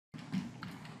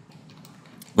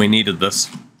We needed this.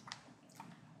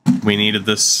 We needed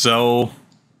this so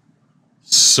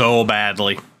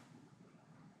badly.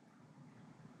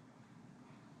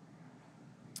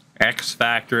 X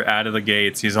Factor out of the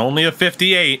gates. He's only a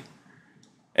 58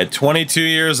 at 22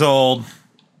 years old.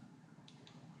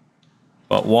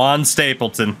 But Juan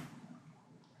Stapleton,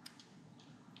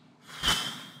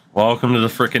 welcome to the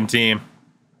frickin' team.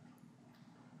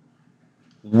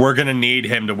 We're going to need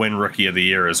him to win Rookie of the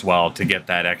Year as well to get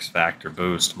that X Factor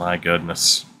boost. My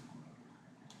goodness.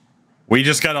 We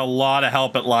just got a lot of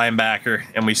help at linebacker,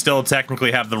 and we still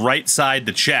technically have the right side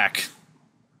to check.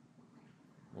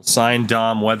 We'll sign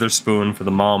Dom Weatherspoon for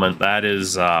the moment. That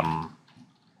is, wow.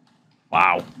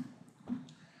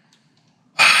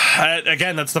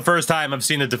 Again, that's the first time I've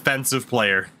seen a defensive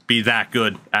player be that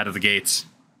good out of the gates.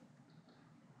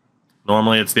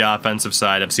 Normally, it's the offensive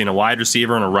side. I've seen a wide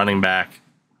receiver and a running back.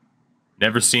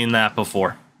 Never seen that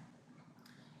before.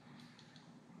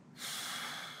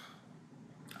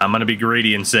 I'm going to be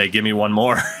greedy and say, give me one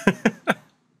more.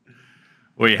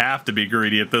 We have to be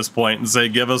greedy at this point and say,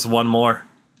 give us one more.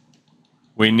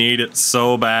 We need it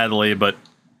so badly, but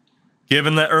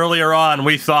given that earlier on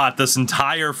we thought this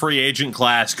entire free agent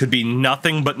class could be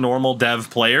nothing but normal dev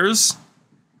players,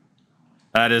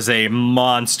 that is a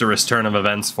monstrous turn of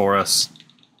events for us.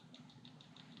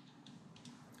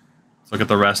 Let's look at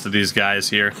the rest of these guys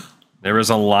here. There is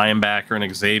a linebacker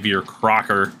and Xavier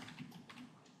Crocker.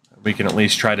 We can at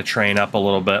least try to train up a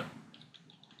little bit.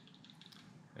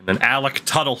 And then Alec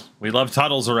Tuttle. We love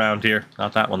Tuttles around here.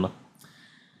 Not that one, though.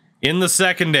 In the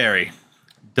secondary,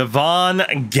 Devon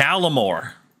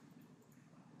Gallimore.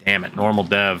 Damn it, normal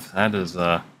dev. That is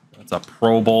that's a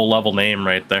Pro Bowl level name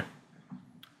right there.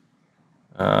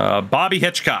 Bobby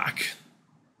Hitchcock.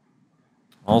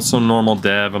 Also normal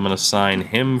dev. I'm going to sign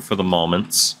him for the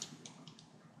moment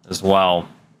as well.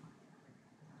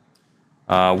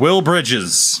 Will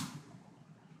Bridges.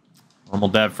 Normal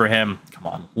dev for him. Come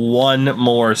on. One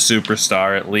more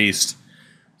superstar at least.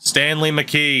 Stanley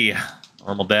McKee.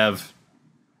 Normal dev.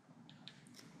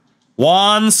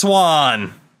 Juan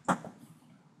Swan.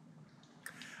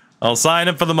 I'll sign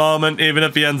him for the moment, even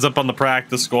if he ends up on the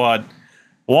practice squad.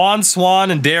 Juan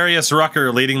Swan and Darius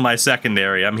Rucker leading my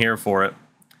secondary. I'm here for it.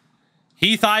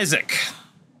 Heath Isaac.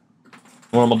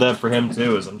 Normal dev for him,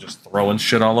 too, as I'm just throwing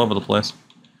shit all over the place.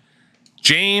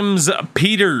 James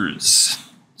Peters.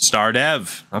 Star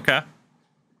dev. Okay.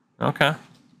 Okay.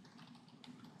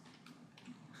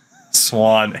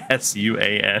 Swan.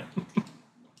 S-U-A-N. Oh,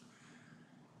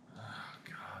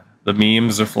 God. The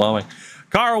memes are flowing.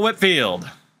 Carl Whitfield.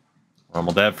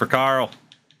 Normal dev for Carl.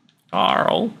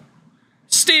 Carl.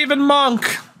 Stephen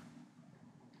Monk.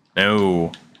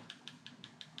 No.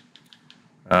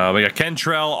 We got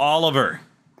Kentrell Oliver.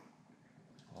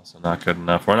 Also not good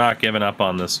enough. We're not giving up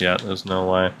on this yet. There's no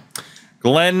way.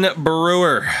 Glenn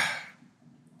Brewer.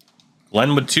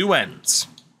 Glenn with two N's.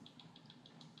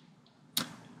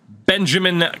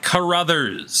 Benjamin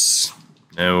Carruthers.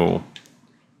 No.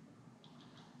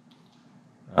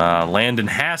 Landon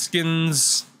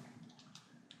Haskins.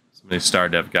 Some of these star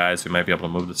dev guys who might be able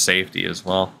to move to safety as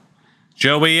well.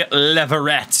 Joey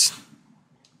Leverett.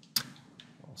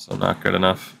 Also not good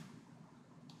enough.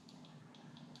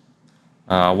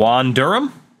 Juan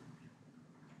Durham.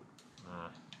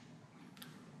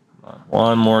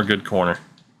 One more good corner.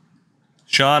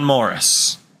 Sean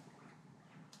Morris.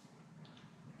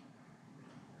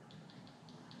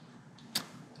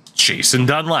 Jason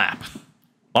Dunlap.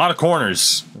 A lot of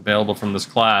corners available from this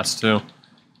class, too.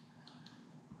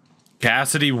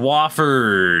 Cassidy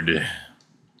Wofford.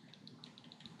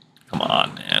 Come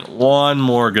on, man. One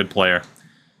more good player.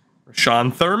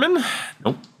 Rashawn Thurman.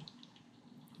 Nope.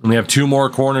 And we have two more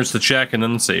corners to check, and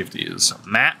then the safeties.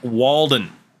 Matt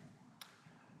Walden.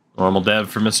 Normal dev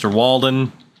for Mr.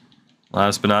 Walden.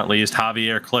 Last but not least,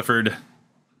 Javier Clifford.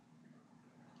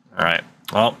 All right.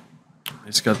 Well,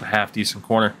 he's got a half-decent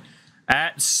corner.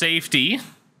 At safety,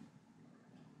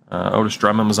 Otis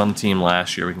Drummond was on the team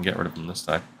last year. We can get rid of him this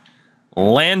time.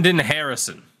 Landon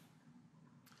Harrison.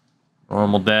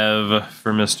 Normal dev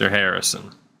for Mr.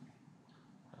 Harrison.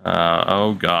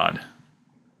 Oh, God.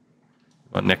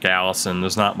 But Nick Allison.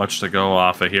 There's not much to go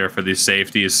off of here for these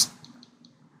safeties.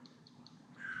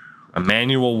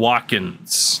 Emmanuel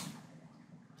Watkins.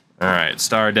 All right,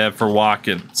 star dev for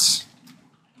Watkins.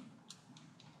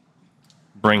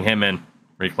 Bring him in.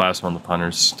 Reclass one of the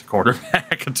punters to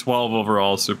quarterback. A 12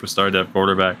 overall superstar dev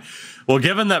quarterback. Well,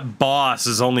 given that Boss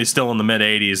is only still in the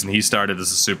mid-80s and he started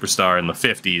as a superstar in the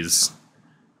 50s,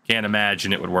 can't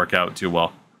imagine it would work out too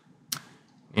well.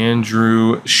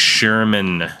 Andrew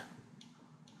Sherman.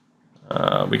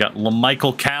 We got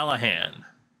LaMichael Callahan.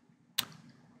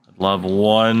 I'd love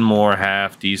one more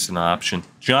half-decent option.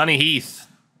 Johnny Heath.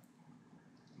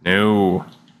 No.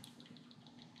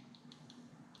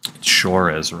 It sure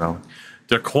is, Rowan.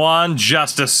 Daquan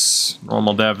Justice.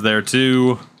 Normal dev there,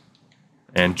 too.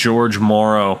 And George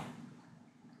Morrow.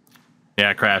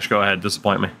 Yeah, Crash, go ahead.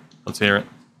 Disappoint me. Let's hear it.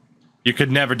 You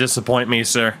could never disappoint me,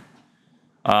 sir.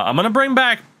 I'm going to bring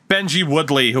back Benji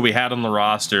Woodley, who we had on the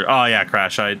roster. Oh, yeah,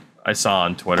 Crash, I saw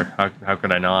on Twitter. How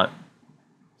could I not?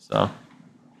 So,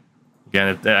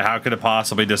 again, how could it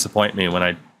possibly disappoint me when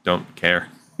I don't care?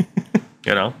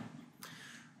 You know?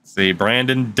 Let's see,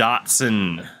 Brandon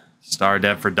Dotson. Star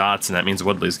dev for Dotson. That means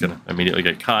Woodley's going to immediately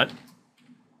get cut.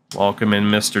 Welcome in,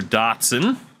 Mr.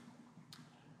 Dotson.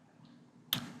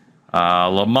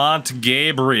 Lamont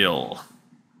Gabriel.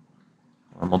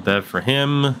 Normal dev for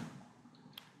him.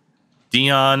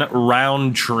 Dion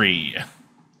Roundtree.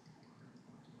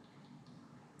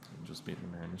 Just beat the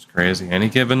man. It's crazy. Any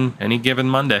given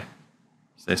Monday,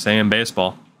 as they say in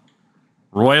baseball.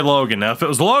 Roy Logan. Now, if it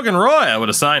was Logan Roy, I would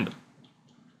have signed him.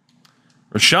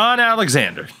 Rashawn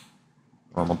Alexander.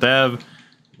 Normal dev.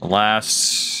 The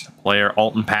last player,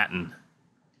 Alton Patton.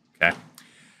 Okay.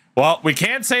 Well, we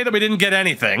can't say that we didn't get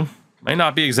anything. Might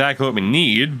not be exactly what we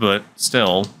need, but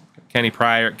still. Kenny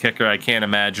Pryor, kicker. I can't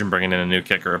imagine bringing in a new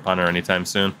kicker or punter anytime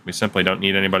soon. We simply don't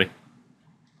need anybody.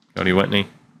 Cody Whitney.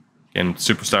 Again,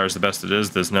 superstar is the best it is.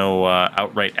 There's no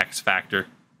outright X factor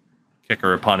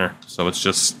kicker or punter. So it's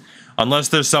just, unless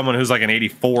there's someone who's like an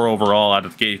 84 overall out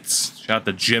of the gates. Shout out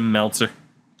to Jim Meltzer.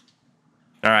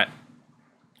 All right.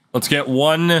 Let's get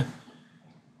one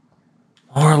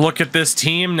more look at this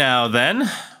team now then.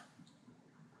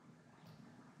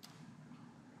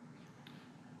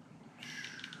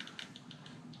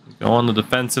 Go on the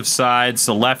defensive side.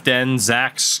 So left end,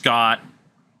 Zach Scott.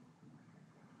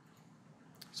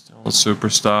 Still a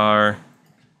superstar.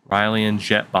 Riley and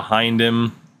Jet behind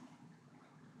him.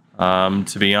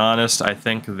 To be honest, I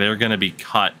think they're going to be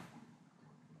cut.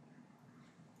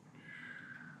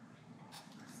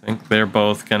 I think they're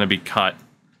both going to be cut.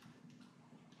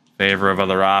 In favor of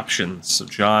other options. So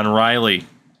John Riley.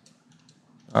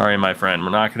 All right, my friend.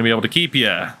 We're not going to be able to keep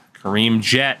you. Kareem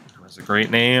Jet. That's a great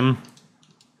name.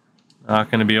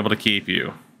 Not going to be able to keep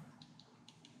you.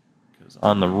 Because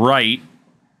on the right,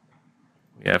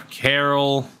 we have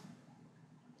Carroll.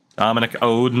 Dominic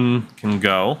Oden can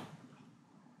go.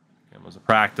 He was a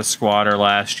practice squatter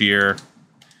last year.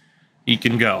 He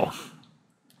can go.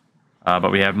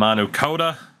 But we have Manu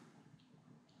Kota.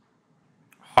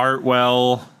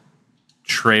 Hartwell.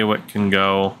 Trawick can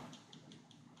go.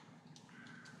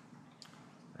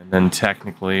 And then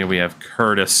technically we have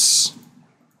Curtis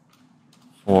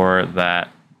for that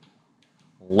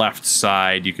left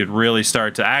side. You could really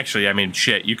start to actually, I mean,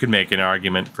 shit, you could make an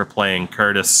argument for playing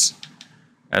Curtis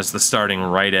as the starting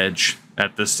right edge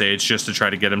at this stage just to try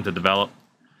to get him to develop.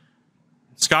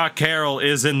 Scott Carroll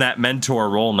is in that mentor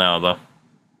role now, though.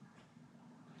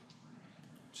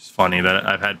 It's funny that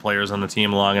I've had players on the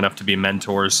team long enough to be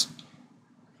mentors.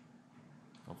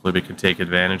 Hopefully we can take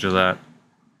advantage of that.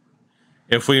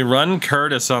 If we run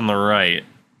Curtis on the right,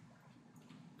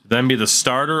 then be the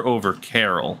starter over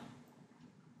Carroll.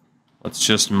 Let's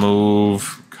just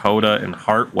move Coda and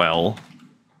Hartwell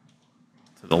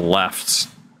to the left.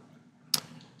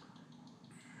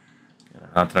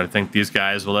 Not that I think these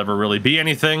guys will ever really be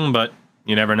anything, but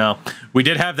you never know. We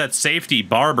did have that safety,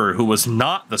 Barber, who was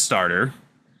not the starter,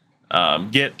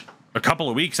 get a couple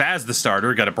of weeks as the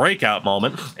starter, got a breakout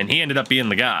moment, and he ended up being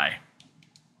the guy.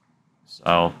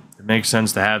 So it makes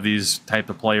sense to have these type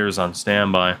of players on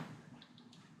standby.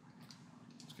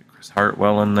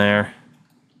 Hartwell in there.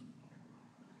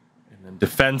 And then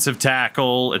defensive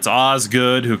tackle, it's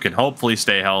Osgood, who can hopefully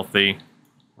stay healthy.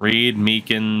 Reed,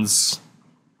 Meekins.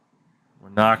 We're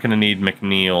not going to need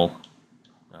McNeil.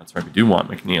 That's right, we do want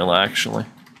McNeil, actually.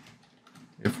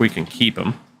 If we can keep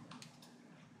him.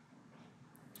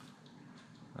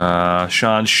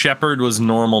 Sean Shepard was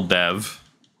normal dev.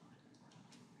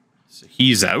 So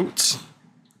he's out.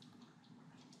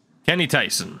 Kenny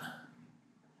Tyson.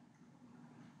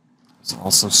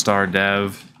 Also star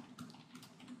dev.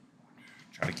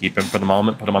 Try to keep him for the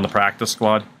moment. Put him on the practice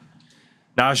squad.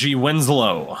 Najee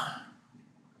Winslow.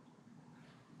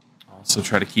 Also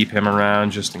try to keep him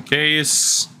around just in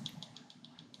case.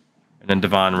 And then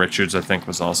Devon Richards, I think,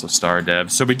 was also star dev.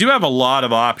 So we do have a lot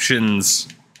of options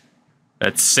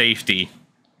at safety,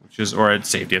 which is, or at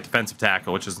safety, at defensive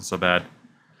tackle, which isn't so bad.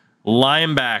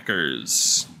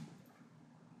 Linebackers.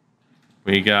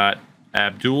 We got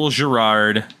Abdul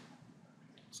Girard.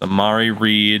 Amari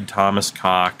Reed, Thomas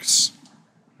Cox,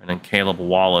 and then Caleb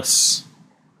Wallace.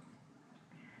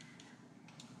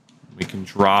 We can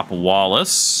drop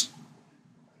Wallace.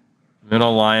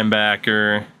 Middle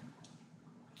linebacker.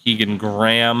 Keegan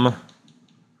Graham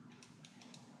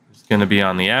is going to be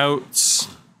on the outs.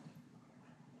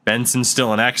 Benson's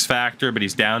still an X factor, but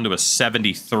he's down to a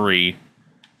 73.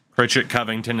 Pritchett,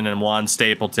 Covington, and then Juan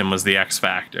Stapleton was the X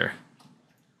factor.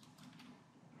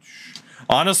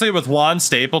 Honestly, with Juan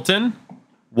Stapleton,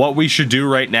 what we should do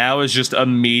right now is just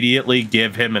immediately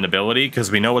give him an ability, because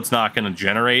we know it's not going to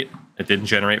generate. It didn't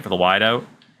generate for the wideout.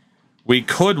 We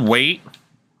could wait,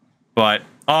 but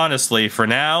honestly, for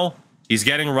now, he's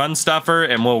getting run stuffer,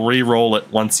 and we'll re-roll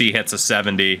it once he hits a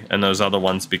 70, and those other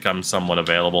ones become somewhat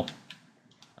available.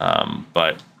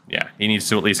 But yeah, he needs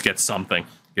to at least get something,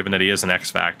 given that he is an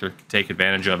X factor. Take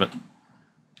advantage of it.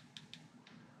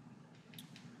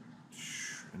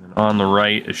 And then on the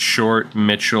right is Short,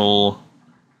 Mitchell.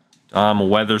 Dom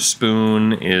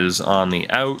Weatherspoon is on the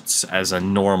outs as a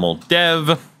normal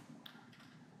dev.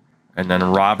 And then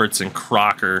Roberts and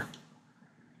Crocker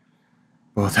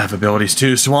both have abilities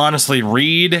too. So honestly,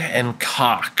 Reed and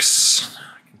Cox.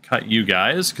 I can cut you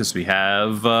guys because we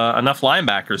have enough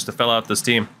linebackers to fill out this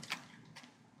team.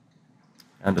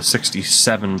 And the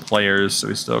 67 players, so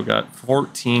we still got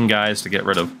 14 guys to get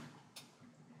rid of.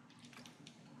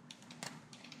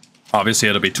 Obviously,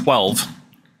 it'll be 12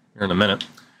 here in a minute.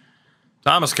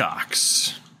 Thomas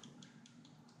Cox.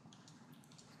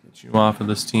 Get you off of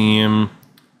this team.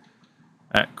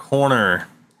 At corner,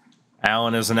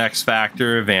 Allen is an X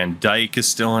factor. Van Dyke is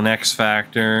still an X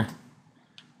factor.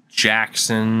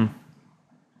 Jackson.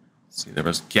 Let's see, there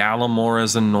was Gallimore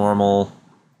as a normal.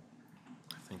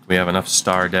 I think we have enough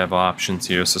star dev options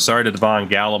here. So sorry to Devon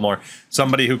Gallimore,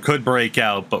 somebody who could break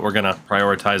out, but we're going to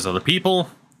prioritize other people.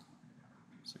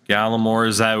 So Gallimore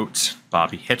is out.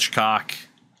 Bobby Hitchcock.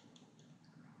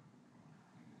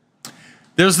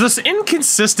 There's this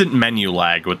inconsistent menu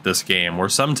lag with this game, where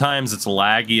sometimes it's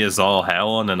laggy as all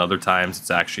hell, and then other times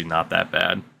it's actually not that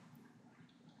bad.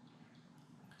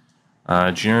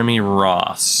 Jeremy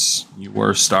Ross, you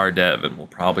were star dev, and we'll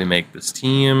probably make this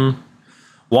team.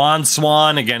 Juan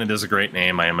Swan, again, it is a great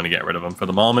name. I am going to get rid of him for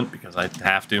the moment, because I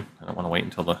have to. I don't want to wait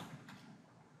until the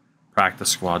practice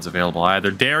squad's available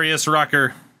either. Darius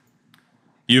Rucker,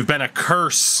 you've been a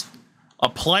curse, a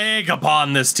plague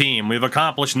upon this team. We've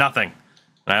accomplished nothing.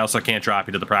 I also can't drop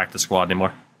you to the practice squad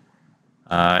anymore.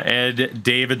 Ed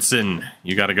Davidson,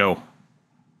 you got to go.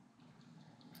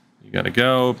 You got to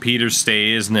go. Peter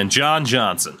stays. And then John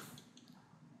Johnson.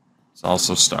 It's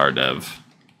also star dev.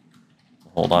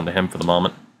 We'll hold on to him for the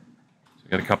moment. So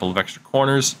we got a couple of extra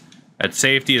corners. At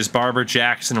safety is Barber,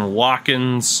 Jackson, and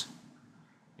Watkins.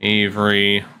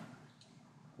 Avery,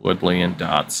 Woodley, and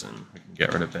Dotson. We can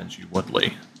get rid of Benji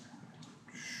Woodley.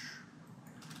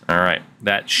 All right.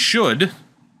 That should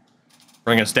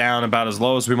bring us down about as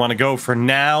low as we want to go for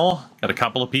now. Got a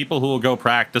couple of people who will go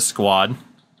practice squad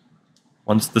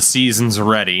once the season's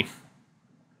ready.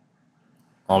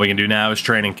 All we can do now is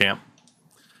training camp.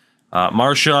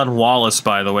 Marshawn Wallace,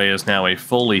 by the way, is now a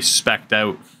fully spec'd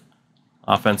out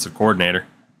offensive coordinator.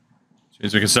 Which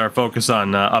means we can start focus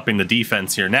on upping the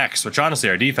defense here next, which honestly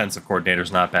our defensive coordinator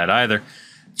is not bad either.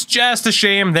 It's just a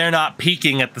shame they're not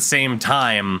peaking at the same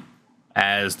time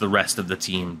as the rest of the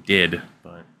team did,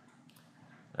 but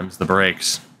them's the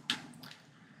breaks.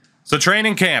 So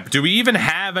training camp, do we even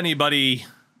have anybody?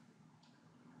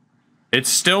 It's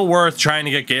still worth trying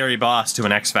to get Gary Boss to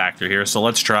an X Factor here, so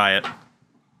let's try it.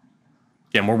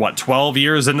 Again, we're what, 12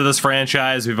 years into this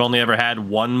franchise? We've only ever had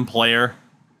one player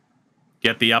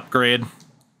get the upgrade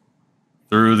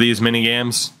through these mini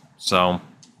games, so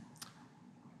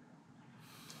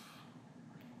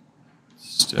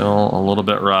still a little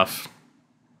bit rough.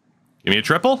 Give me a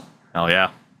triple? Hell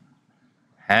yeah.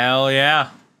 Hell yeah.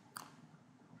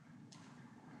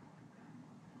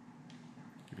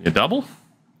 Give me a double.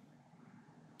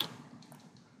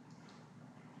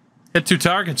 Hit 2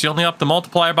 targets. You only up the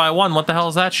multiplier by 1. What the hell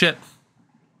is that shit?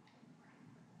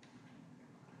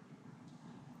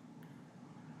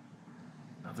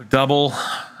 Another double.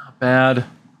 Not bad.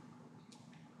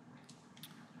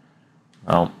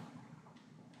 Well,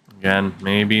 again,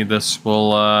 maybe this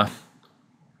will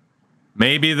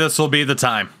be the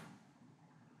time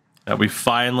that we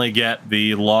finally get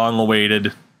the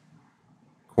long-awaited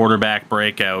quarterback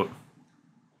breakout.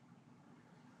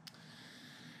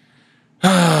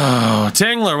 Oh,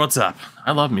 Tingler, what's up?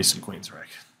 I love me some Queensrÿche.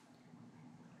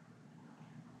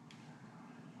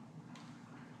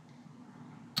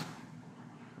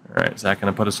 All right, is that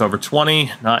going to put us over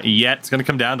 20? Not yet. It's going to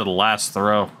come down to the last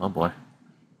throw. Oh, boy.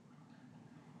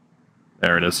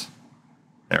 There it is.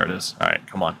 There it is. All right,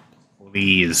 come on.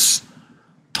 Please.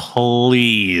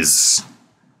 Please.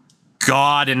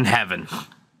 God in heaven,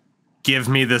 give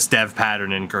me this dev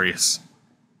pattern increase.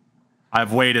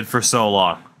 I've waited for so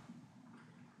long.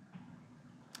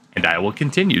 And I will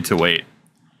continue to wait.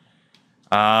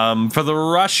 For the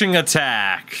rushing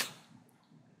attack.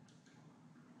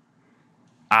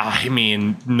 I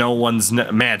mean, no one's...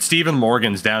 Man, Stephen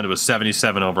Morgan's down to a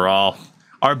 77 overall.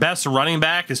 Our best running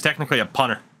back is technically a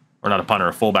punter. Or not a punter,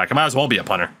 a fullback. I might as well be a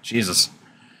punter. Jesus.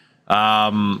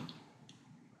 I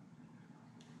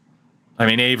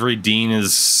mean, Avery Dean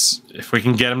is... If we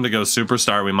can get him to go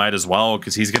superstar, we might as well,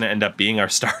 because he's going to end up being our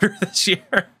starter this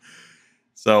year.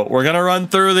 So we're going to run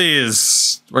through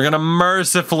these. We're going to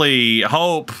mercifully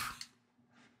hope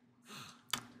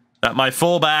that my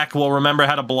fullback will remember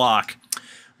how to block.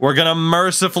 We're going to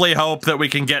mercifully hope that we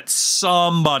can get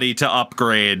somebody to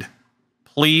upgrade.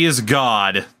 Please,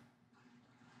 God.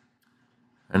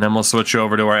 And then we'll switch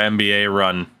over to our NBA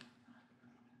run.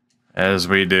 As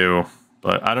we do.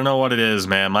 But I don't know what it is,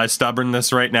 man. My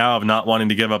stubbornness right now of not wanting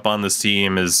to give up on this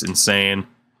team is insane.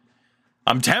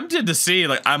 I'm tempted to see,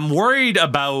 like, I'm worried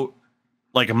about,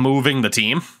 like, moving the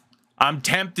team. I'm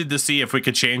tempted to see if we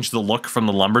could change the look from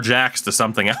the Lumberjacks to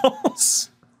something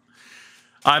else.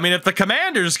 I mean, if the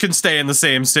Commanders can stay in the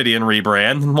same city and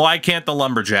rebrand, why can't the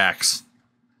Lumberjacks?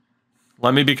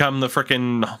 Let me become the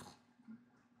frickin'...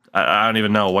 I don't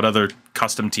even know. What other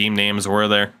custom team names were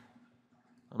there?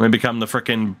 Let me become the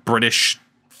frickin'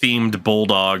 British-themed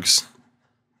Bulldogs.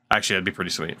 Actually, that'd be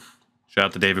pretty sweet. Shout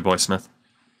out to Davey Boy Smith.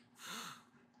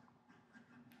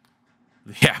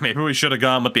 Yeah, maybe we should have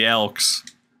gone with the Elks.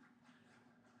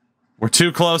 We're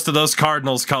too close to those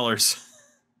Cardinals colors.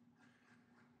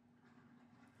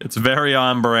 It's very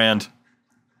on brand.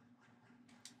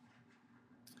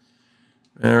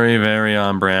 Very, very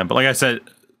on brand. But like I said,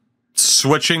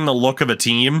 switching the look of a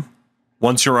team,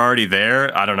 once you're already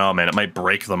there, I don't know, man. It might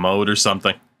break the mode or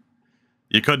something.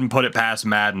 You couldn't put it past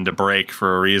Madden to break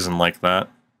for a reason like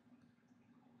that.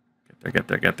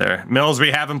 Get there. Mills, we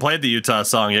haven't played the Utah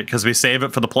song yet because we save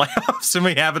it for the playoffs and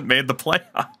we haven't made the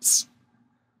playoffs.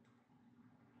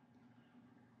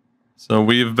 So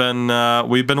we've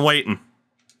been waiting.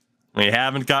 We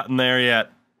haven't gotten there yet.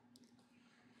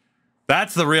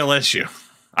 That's the real issue.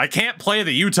 I can't play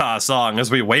the Utah song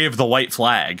as we wave the white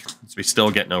flag, as we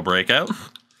still get no breakout.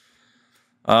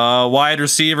 Wide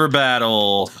receiver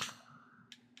battle.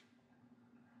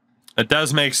 It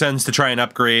does make sense to try and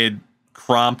upgrade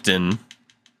Crompton.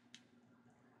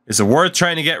 Is it worth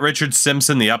trying to get Richard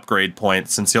Simpson the upgrade point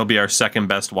since he'll be our second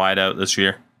best wideout this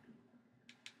year?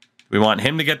 We want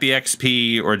him to get the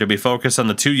XP, or do we focus on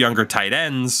the two younger tight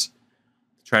ends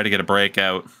to try to get a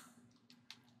breakout?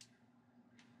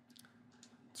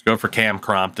 Let's go for Cam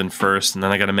Crompton first, and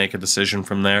then I got to make a decision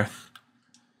from there.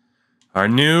 Our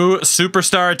new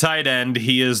superstar tight end.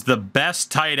 He is the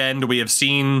best tight end we have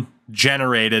seen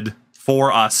generated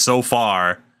for us so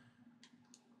far.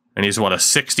 And he's, what, a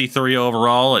 63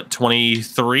 overall at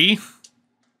 23?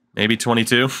 Maybe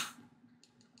 22?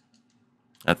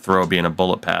 That throw being a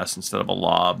bullet pass instead of a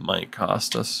lob might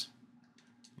cost us.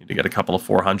 Need to get a couple of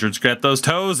 400s. Get those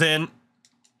toes in.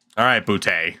 All right,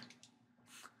 Boutte.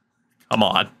 Come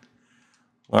on.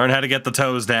 Learn how to get the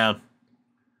toes down.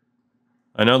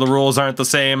 I know the rules aren't the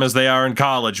same as they are in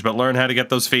college, but learn how to get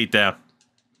those feet down.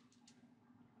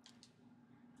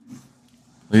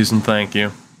 Please and thank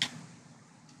you.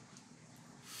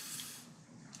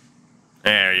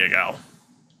 There you go.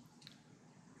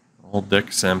 Old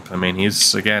Dick Simp. I mean,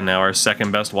 he's, again, now our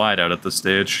second best wideout at this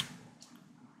stage.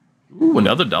 Ooh,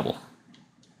 another double.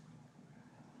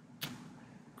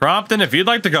 Crompton, if you'd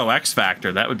like to go X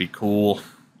Factor, that would be cool.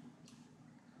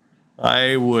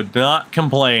 I would not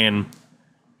complain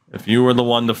if you were the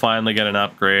one to finally get an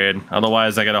upgrade.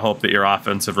 Otherwise, I gotta hope that you're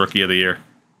Offensive Rookie of the Year.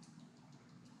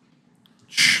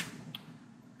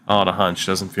 Call it a hunch.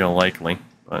 Doesn't feel likely,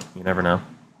 but you never know.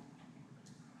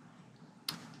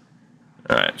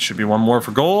 Alright, should be one more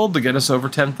for gold to get us over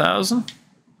 10,000.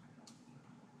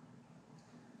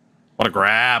 What a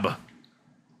grab.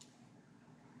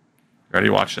 Ready?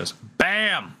 Watch this.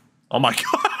 Bam! Oh my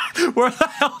god! Where the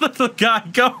hell did the guy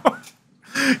go?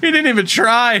 He didn't even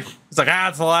try. He's like,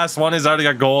 it's the last one. He's already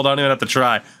got gold. I don't even have to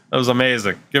try. That was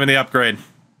amazing. Give me the upgrade.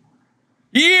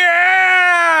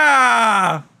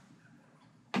 Yeah!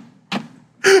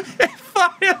 It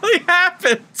finally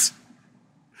happened!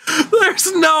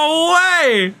 There's no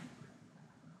way!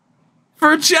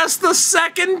 For just the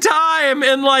second time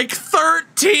in like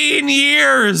 13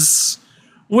 years,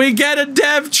 we get a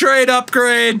dev trade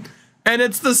upgrade, and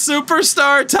it's the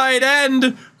superstar tight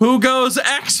end who goes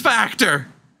X Factor.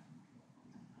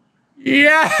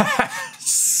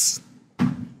 Yes!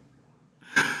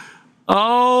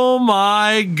 Oh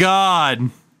my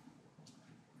God.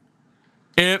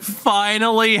 It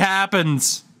finally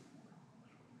happens.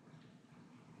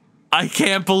 I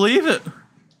can't believe it.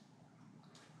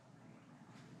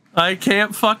 I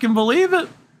can't fucking believe it.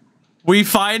 We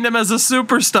find him as a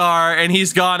superstar and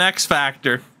he's gone X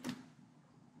Factor.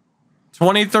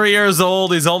 23 years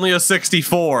old, he's only a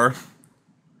 64.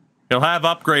 He'll have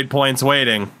upgrade points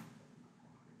waiting.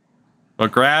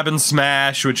 But grab and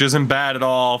smash, which isn't bad at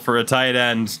all for a tight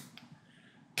end.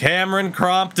 Cameron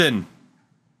Crompton.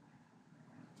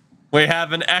 We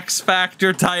have an X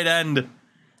Factor tight end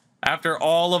after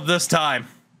all of this time.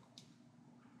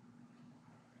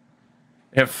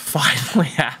 It finally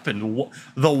happened.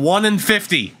 The 1 in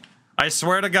 50. I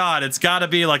swear to God, it's got to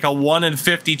be like a 1 in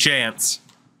 50 chance.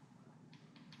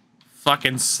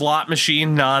 Fucking slot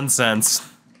machine nonsense.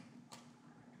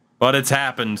 But it's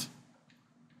happened.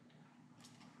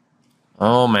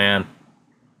 Oh, man.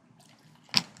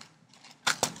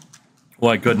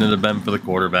 Why couldn't it have been for the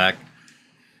quarterback?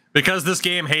 Because this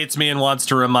game hates me and wants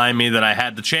to remind me that I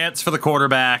had the chance for the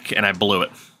quarterback and I blew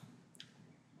it.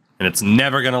 And it's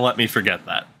never going to let me forget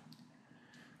that.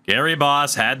 Gary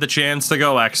Boss had the chance to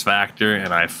go X Factor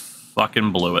and I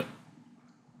fucking blew it.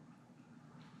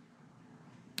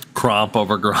 Cromp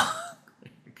over Gronk.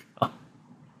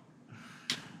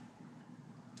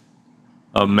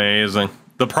 Amazing.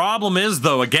 The problem is,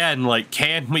 though, again, like,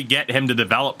 can we get him to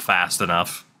develop fast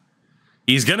enough?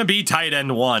 He's going to be tight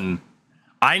end 1.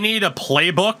 I need a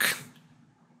playbook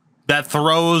that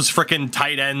throws freaking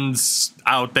tight ends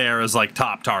out there as, like,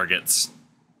 top targets.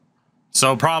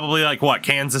 So probably, like, what,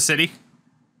 Kansas City?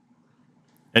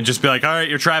 And just be like, all right,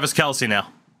 you're Travis Kelce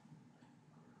now.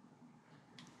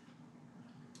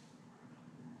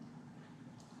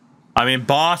 I mean,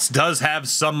 Boss does have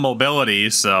some mobility,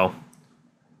 so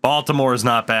Baltimore is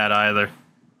not bad either.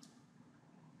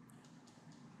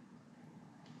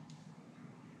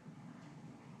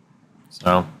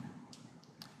 So,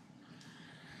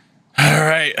 all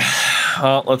right.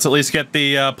 Well, let's at least get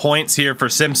the points here for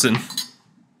Simpson.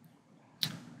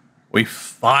 We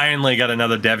finally got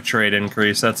another dev trade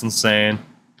increase. That's insane.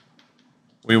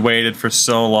 We waited for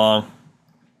so long.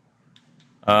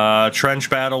 Trench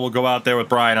Battle will go out there with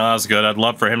Brian Osgood. I'd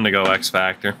love for him to go X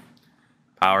Factor.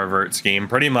 Power vert scheme.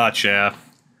 Pretty much, yeah.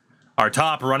 Our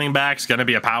top running back's going to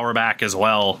be a power back as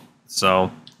well.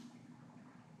 So,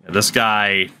 yeah, this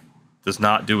guy does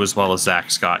not do as well as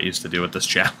Zach Scott used to do at this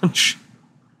challenge.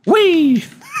 Whee!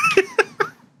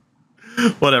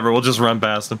 Whatever, we'll just run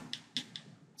past him.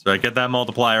 That's right, get that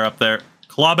multiplier up there.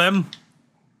 Club him.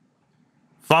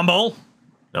 Fumble.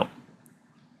 Nope.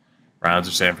 Browns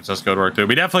or San Francisco to work through.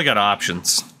 We definitely got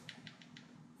options.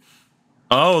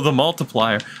 Oh, the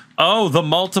multiplier. Oh, the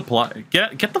multiplier.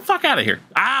 Get the fuck out of here.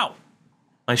 Ow!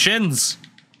 My shins.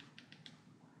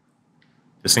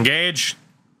 Disengage.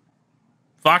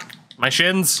 Fuck. My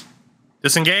shins.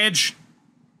 Disengage.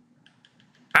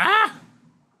 Ah!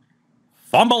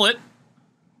 Fumble it.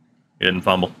 He didn't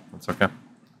fumble. That's okay.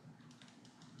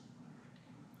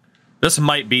 This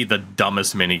might be the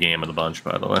dumbest minigame of the bunch,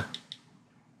 by the way.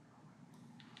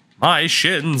 My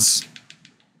shins.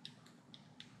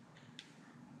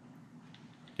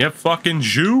 Get fucking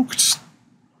juked.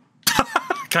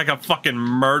 I got fucking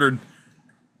murdered.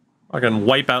 Fucking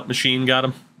wipeout machine got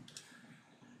him.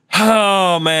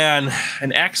 Oh, man.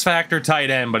 An X Factor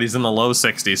tight end, but he's in the low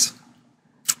 60s.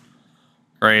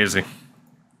 Crazy.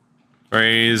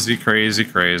 Crazy, crazy,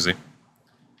 crazy.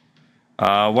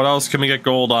 What else can we get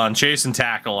gold on? Chase and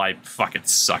tackle, I fucking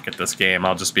suck at this game.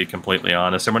 I'll just be completely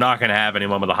honest. And we're not going to have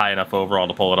anyone with a high enough overall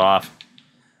to pull it off.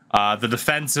 The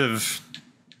defensive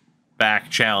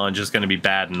back challenge is going to be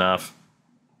bad enough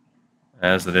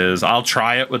as it is. I'll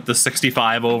try it with the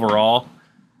 65 overall,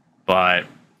 but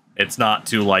it's not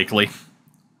too likely.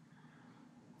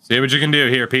 See what you can do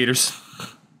here, Peters.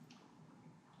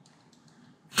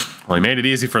 Well, he made it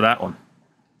easy for that one.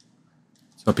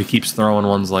 So hope he keeps throwing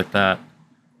ones like that.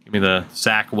 Give me the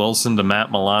Zach Wilson to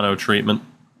Matt Milano treatment.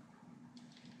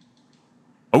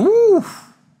 Ooh!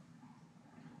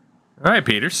 All right,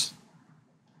 Peters.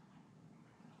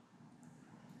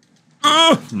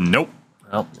 Nope.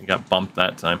 Well, he got bumped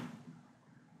that time.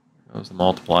 That was the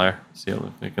multiplier. See if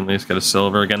we can at least get a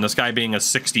silver. Again, this guy being a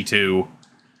 62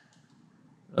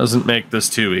 doesn't make this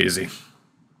too easy.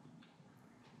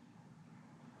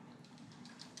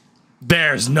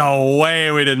 There's no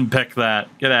way we didn't pick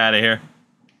that. Get out of here.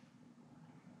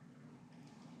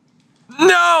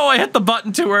 No! I hit the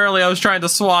button too early. I was trying to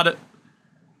swat it.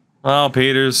 Well,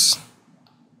 Peters.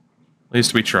 At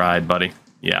least we tried, buddy.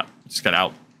 Yeah, just got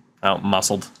out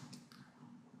muscled.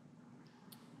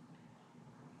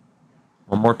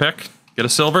 One more pick. Get a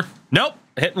silver? Nope.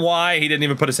 Hitting Y. He didn't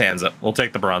even put his hands up. We'll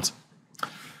take the bronze.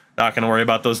 Not going to worry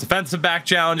about those defensive back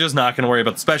challenges. Not going to worry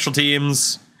about the special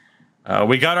teams.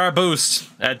 We got our boost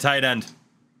at tight end.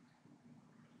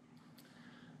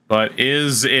 But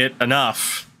is it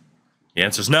enough? The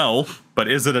answer's no. But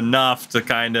is it enough to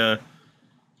kind of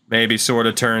maybe sort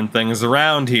of turn things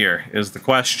around here is the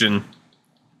question.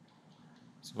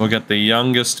 So we'll get the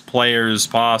youngest players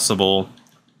possible.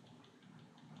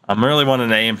 I'm really wanting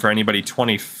to aim for anybody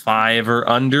 25 or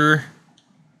under,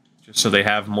 just so they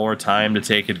have more time to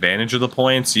take advantage of the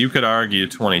points. You could argue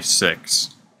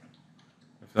 26.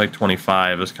 I feel like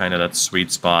 25 is kind of that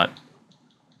sweet spot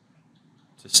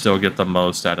to still get the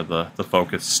most out of the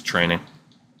focus training.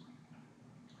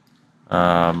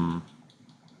 Now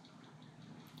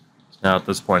at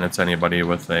this point, it's anybody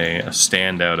with a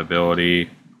standout ability.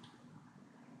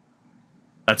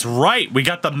 That's right. We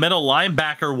got the middle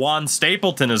linebacker, Juan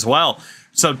Stapleton, as well.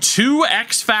 So 2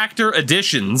 X-Factor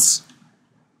additions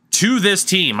to this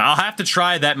team. I'll have to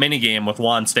try that minigame with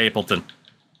Juan Stapleton.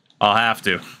 I'll have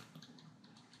to.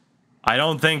 I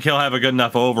don't think he'll have a good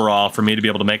enough overall for me to be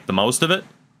able to make the most of it.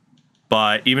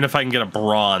 But even if I can get a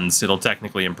bronze, it'll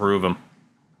technically improve him.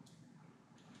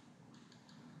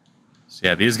 So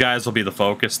yeah, these guys will be the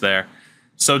focus there.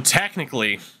 So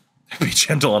technically, be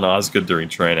gentle on Osgood during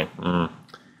training.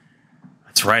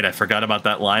 That's right, I forgot about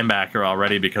that linebacker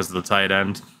already because of the tight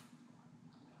end.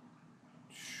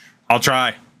 I'll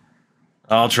try.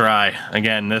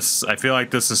 Again, I feel like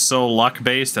this is so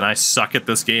luck-based, and I suck at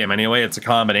this game anyway. It's a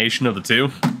combination of the two.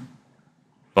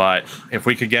 But if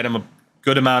we could get him a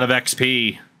good amount of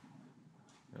XP,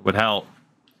 it would help.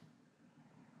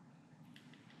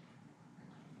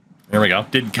 There we go.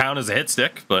 Didn't count as a hit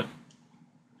stick, but...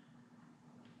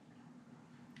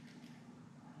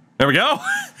 There we go.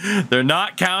 They're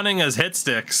not counting as hit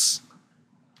sticks.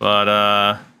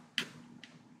 But,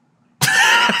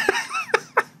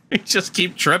 we just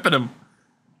keep tripping him.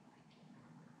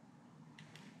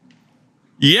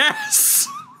 Yes!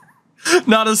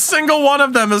 Not a single one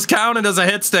of them is counted as a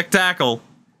hit stick tackle.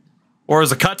 Or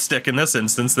as a cut stick in this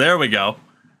instance. There we go.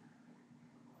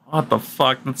 What the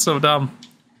fuck? That's so dumb.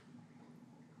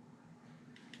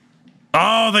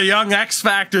 Oh, the young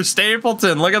X-Factor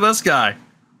Stapleton. Look at this guy.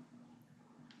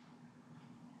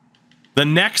 The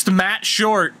next Matt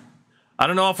Short. I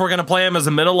don't know if we're going to play him as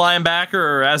a middle linebacker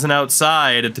or as an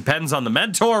outside. It depends on the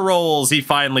mentor roles. He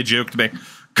finally juked me.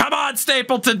 Come on,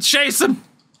 Stapleton, chase him.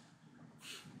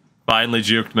 Finally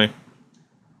juked me.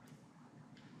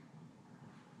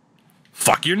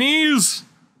 Fuck your knees.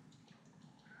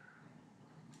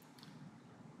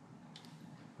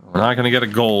 We're not going to get a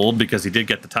gold because he did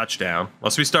get the touchdown.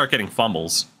 Unless we start getting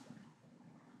fumbles.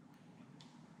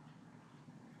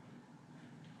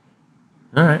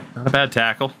 All right, not a bad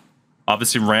tackle.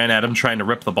 Obviously ran at him trying to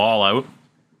rip the ball out.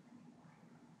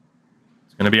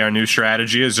 It's going to be our new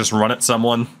strategy is just run at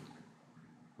someone.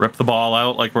 Rip the ball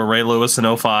out like we're Ray Lewis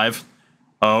in 05.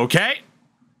 Okay.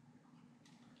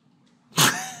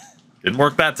 Didn't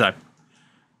work that time.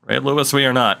 Ray Lewis, we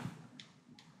are not.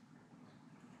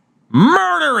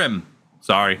 Murder him!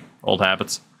 Sorry, old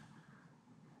habits.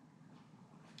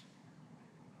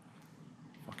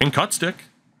 Fucking cut stick.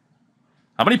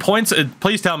 How many points?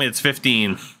 Please tell me it's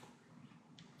 15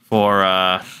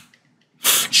 for,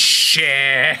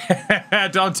 shit.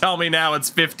 Don't tell me now it's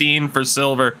 15 for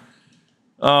silver.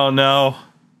 Oh, no.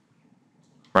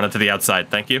 Run it to the outside.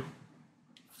 Thank you.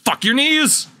 Fuck your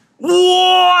knees.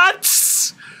 What?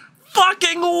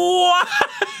 Fucking what?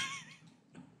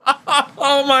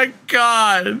 Oh, my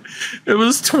God. It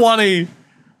was 20.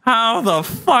 How the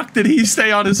fuck did he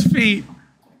stay on his feet?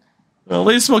 Well, at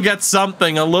least we'll get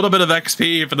something, a little bit of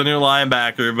XP for the new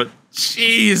linebacker, but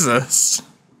Jesus.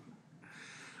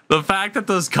 The fact that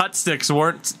those cut sticks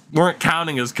weren't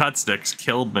counting as cut sticks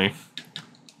killed me.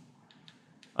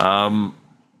 Let's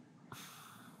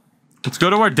go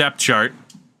to our depth chart.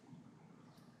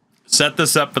 Set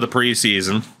this up for the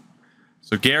preseason.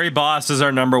 So Gary Boss is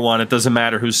our number 1. It doesn't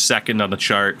matter who's second on the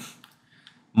chart.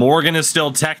 Morgan is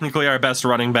still technically our best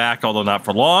running back, although not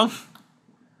for long.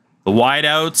 The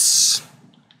wideouts,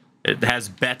 it has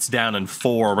Betts down in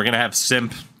 4. We're going to have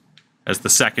Simp as the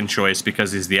second choice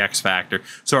because he's the X factor.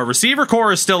 So our receiver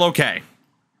core is still okay.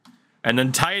 And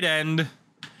then tight end,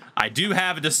 I do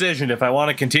have a decision if I want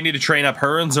to continue to train up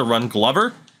Hearns or run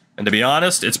Glover. And to be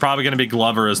honest, it's probably going to be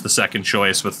Glover as the second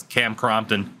choice with Cam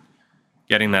Crompton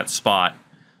getting that spot.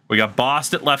 We got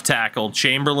Bost at left tackle,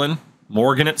 Chamberlain,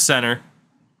 Morgan at center,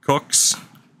 Cooks,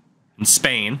 and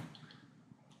Spain.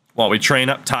 While we train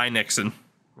up Ty Nixon.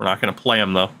 We're not going to play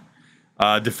him, though.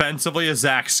 Defensively is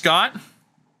Zach Scott.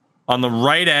 On the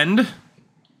right end,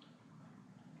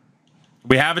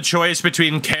 We have a choice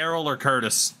between Carroll or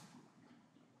Curtis.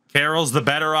 Carroll's the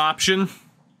better option,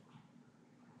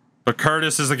 but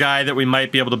Curtis is a guy that we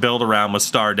might be able to build around with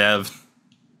Star Dev.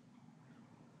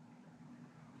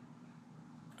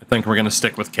 I think we're going to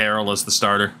stick with Carroll as the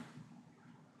starter.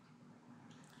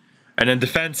 And then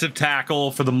defensive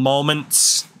tackle for the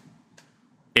moment,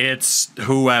 it's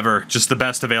whoever, just the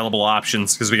best available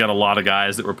options, because we got a lot of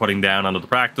guys that we're putting down onto the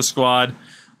practice squad.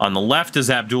 On the left is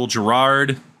Abdul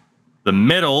Gerard. The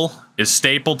middle is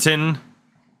Stapleton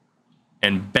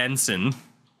and Benson,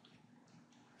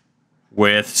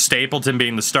 with Stapleton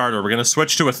being the starter. We're going to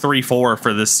switch to a 3-4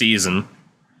 for this season.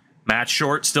 Matt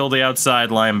Short still the outside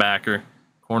linebacker.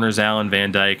 Corners Allen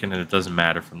Van Dyke, and it doesn't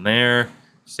matter from there.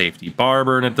 Safety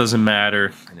Barber, and it doesn't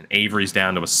matter. And then Avery's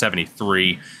down to a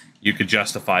 73. You could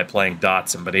justify playing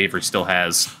Dotson, but Avery still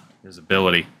has his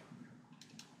ability.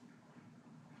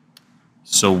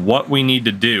 So what we need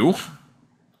to do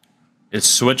is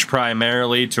switch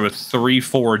primarily to a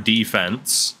 3-4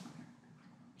 defense.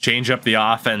 Change up the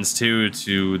offense, too,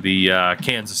 to the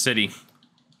Kansas City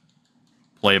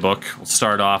playbook. We'll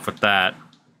start off with that.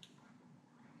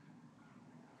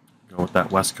 Go with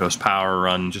that West Coast power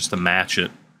run just to match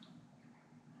it.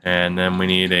 And then we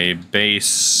need a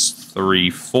base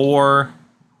 3-4.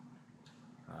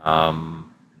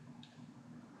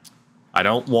 I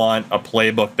don't want a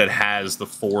playbook that has the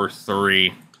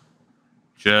 4-3.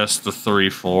 Just the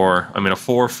 3-4. I mean, a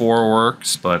 4-4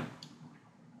 works, but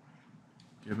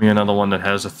give me another one that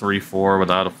has a 3-4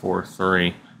 without a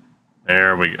 4-3.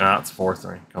 There we go. It's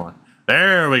 4-3. Come on.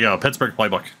 There we go. Pittsburgh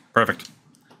playbook. Perfect.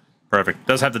 Perfect.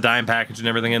 Does have the dime package and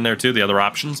everything in there, too, the other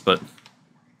options, but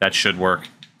that should work.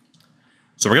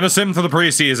 So we're going to sim for the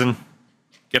preseason.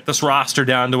 Get this roster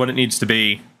down to what it needs to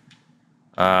be.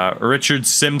 Richard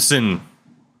Simpson.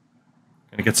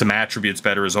 Going to get some attributes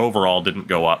better. His overall didn't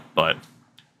go up, but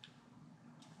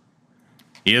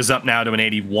he is up now to an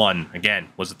 81. Again,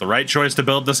 was it the right choice to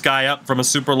build this guy up from a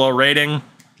super low rating?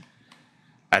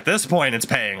 At this point, it's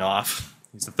paying off.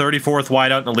 He's the 34th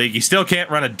wideout in the league. He still can't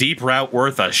run a deep route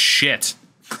worth a shit.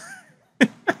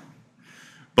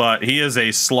 But he is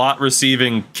a slot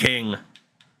receiving king.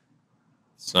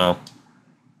 So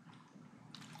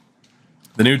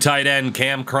the new tight end,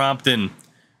 Cam Crompton,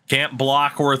 can't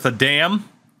block worth a damn.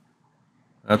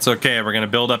 That's okay. We're going to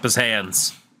build up his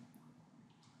hands.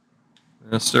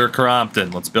 Mr.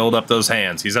 Crompton, let's build up those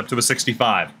hands. He's up to a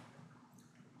 65. He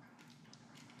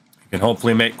can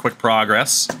hopefully make quick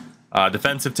progress.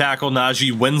 Defensive tackle,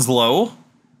 Najee Winslow.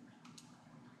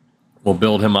 We'll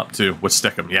build him up too with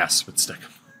Stickum. Yes, with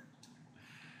Stickum.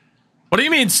 What do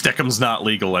you mean Stickham's not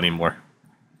legal anymore?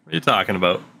 What are you talking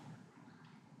about?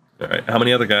 All right, how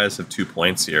many other guys have 2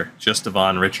 points here? Just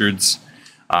Devon Richards.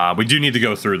 We do need to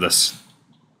go through this.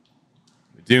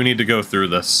 We do need to go through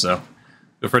this, so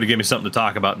feel free to give me something to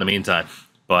talk about in the meantime.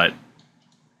 But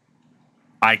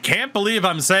I can't believe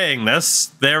I'm saying this.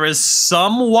 There is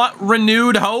somewhat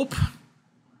renewed hope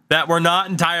that we're not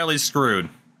entirely screwed.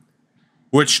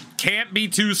 Which can't be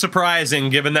too surprising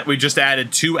given that we just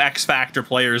added 2 X-Factor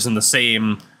players in the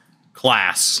same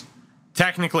class.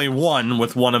 Technically 1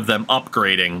 with one of them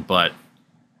upgrading, but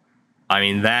I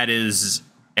mean, that is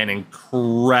an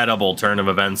incredible turn of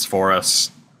events for us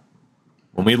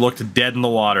when we looked dead in the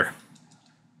water.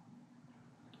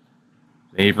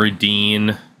 Avery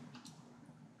Dean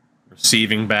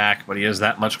receiving back, but he is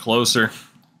that much closer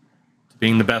to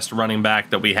being the best running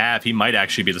back that we have. He might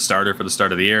actually be the starter for the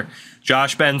start of the year.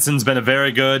 Josh Benson's been a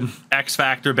very good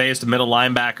X-Factor based middle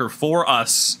linebacker for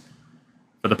us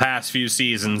for the past few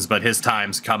seasons, but his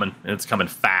time's coming, and it's coming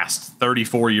fast.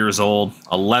 34 years old,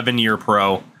 11-year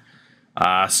pro.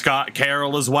 Scott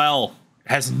Carroll as well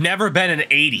has never been an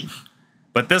 80,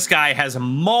 but this guy has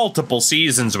multiple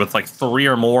seasons with like 3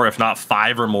 or more, if not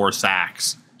 5 or more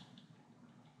sacks.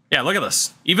 Yeah, look at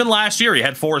this. Even last year, he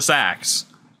had 4 sacks.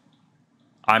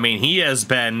 I mean, he has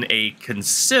been a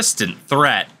consistent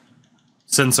threat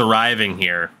since arriving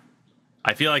here.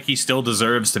 I feel like he still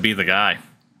deserves to be the guy.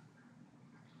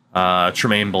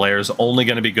 Tremaine Blair's only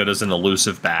going to be good as an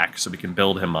elusive back, so we can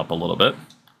build him up a little bit.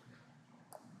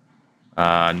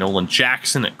 Nolan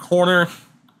Jackson at corner.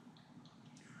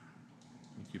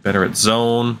 You better at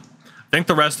zone. I think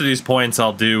the rest of these points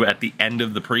I'll do at the end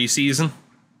of the preseason.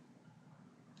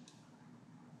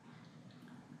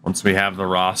 Once we have the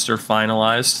roster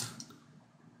finalized.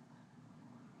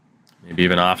 Maybe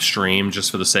even off stream just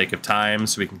for the sake of time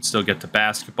so we can still get to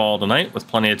basketball tonight with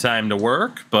plenty of time to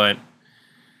work, but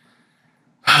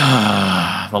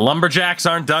the Lumberjacks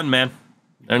aren't done, man.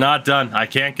 They're not done. I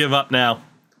can't give up now.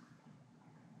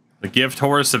 The gift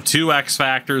horse of 2 X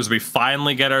Factors. We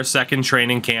finally get our second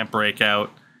training camp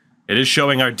breakout. It is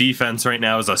showing our defense right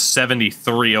now is a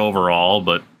 73 overall,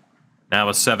 but now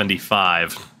a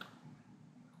 75.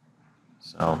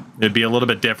 So it'd be a little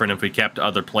bit different if we kept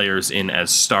other players in as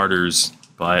starters,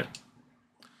 but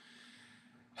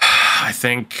I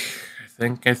think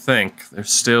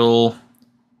there's still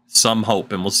some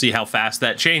hope, and we'll see how fast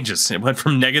that changes. It went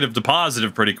from negative to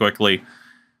positive pretty quickly.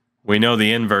 We know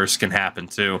the inverse can happen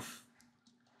too.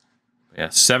 Yeah,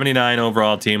 79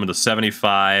 overall team with a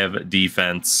 75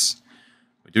 defense.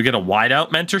 We do get a wideout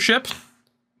mentorship,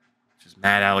 which is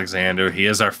Matt Alexander. He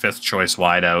is our 5th choice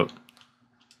wideout.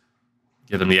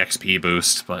 Give him the XP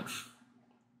boost, but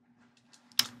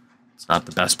it's not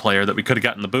the best player that we could have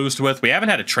gotten the boost with. We haven't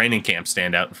had a training camp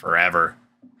standout in forever,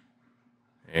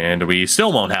 and we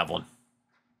still won't have one.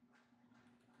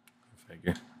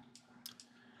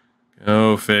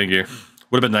 Go figure.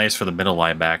 Would have been nice for the middle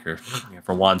linebacker,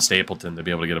 for Juan Stapleton to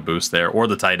be able to get a boost there, or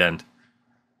the tight end.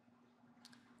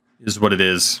 Is what it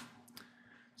is.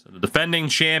 So the defending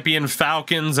champion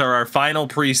Falcons are our final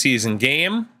preseason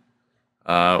game.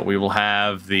 We will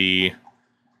have the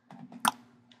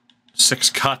 6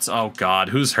 cuts. Oh, God,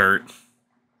 who's hurt?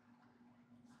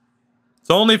 It's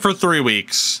only for 3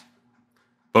 weeks,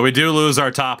 but we do lose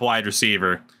our top wide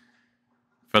receiver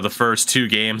for the first 2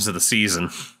 games of the season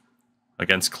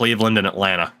against Cleveland and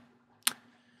Atlanta.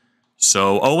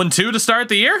 So 0-2 to start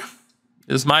the year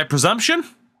is my presumption.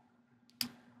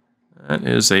 That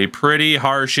is a pretty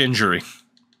harsh injury.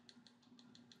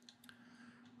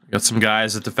 We got some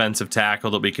guys at defensive tackle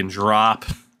that we can drop.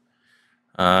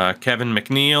 Kevin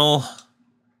McNeil.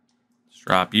 Let's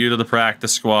drop you to the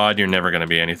practice squad. You're never going to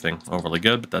be anything overly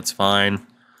good, but that's fine.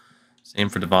 Same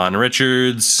for Devon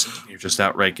Richards. You're just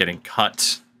outright getting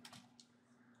cut.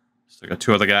 So I got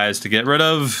 2 other guys to get rid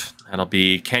of. That'll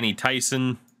be Kenny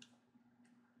Tyson.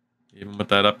 Even with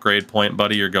that upgrade point,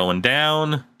 buddy, you're going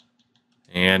down.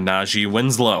 And Najee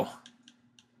Winslow.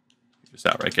 You're just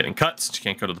outright getting cut. You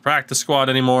can't go to the practice squad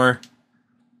anymore.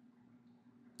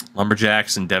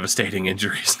 Lumberjacks and devastating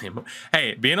injuries.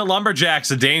 Hey, being a Lumberjack's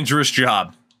a dangerous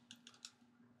job.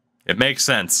 It makes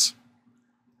sense.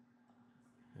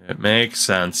 It makes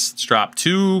sense. Let's drop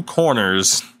 2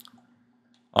 corners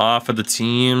off of the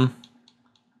team.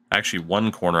 Actually,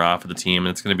 1 corner off of the team,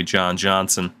 and it's going to be John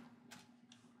Johnson.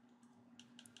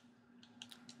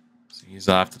 So he's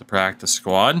off to the practice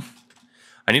squad.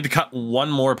 I need to cut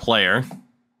 1 more player.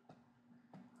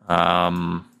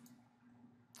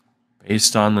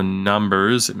 Based on the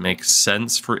numbers, it makes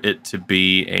sense for it to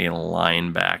be a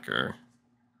linebacker.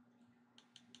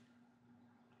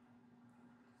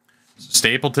 So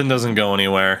Stapleton doesn't go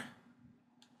anywhere.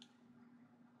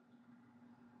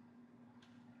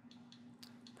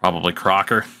 Probably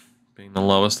Crocker, being the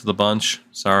lowest of the bunch.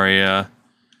 Sorry,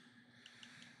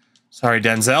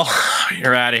 Denzel.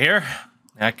 You're out of here.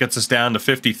 That gets us down to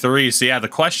 53. So yeah, the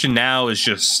question now is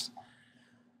just,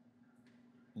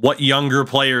 what younger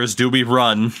players do we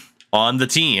run on the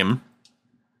team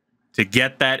to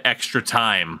get that extra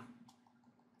time?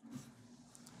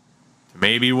 To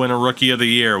maybe win a Rookie of the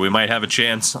Year. We might have a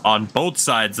chance on both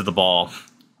sides of the ball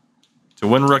to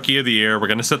win Rookie of the Year. We're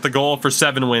going to set the goal for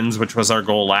 7 wins, which was our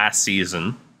goal last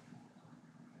season.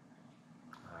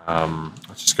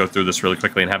 Let's just go through this really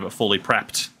quickly and have it fully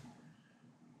prepped.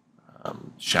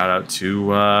 Shout out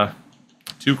to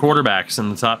 2 quarterbacks in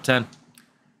the top 10.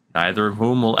 Neither of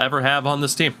whom we'll ever have on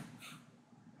this team.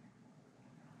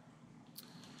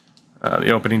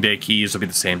 The opening day keys will be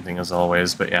the same thing as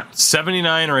always, but yeah,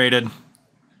 79 rated.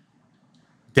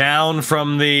 Down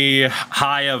from the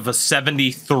high of a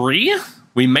 73.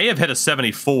 We may have hit a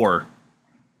 74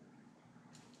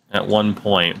 at one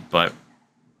point, but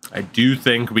I do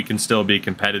think we can still be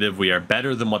competitive. We are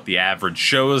better than what the average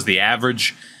shows. The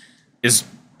average is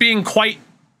being quite,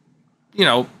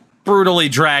 brutally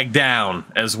dragged down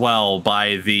as well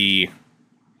by the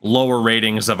lower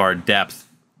ratings of our depth.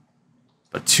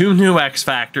 But 2 new X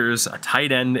factors, a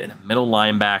tight end and a middle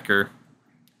linebacker.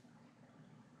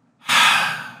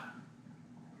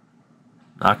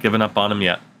 Not giving up on him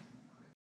yet.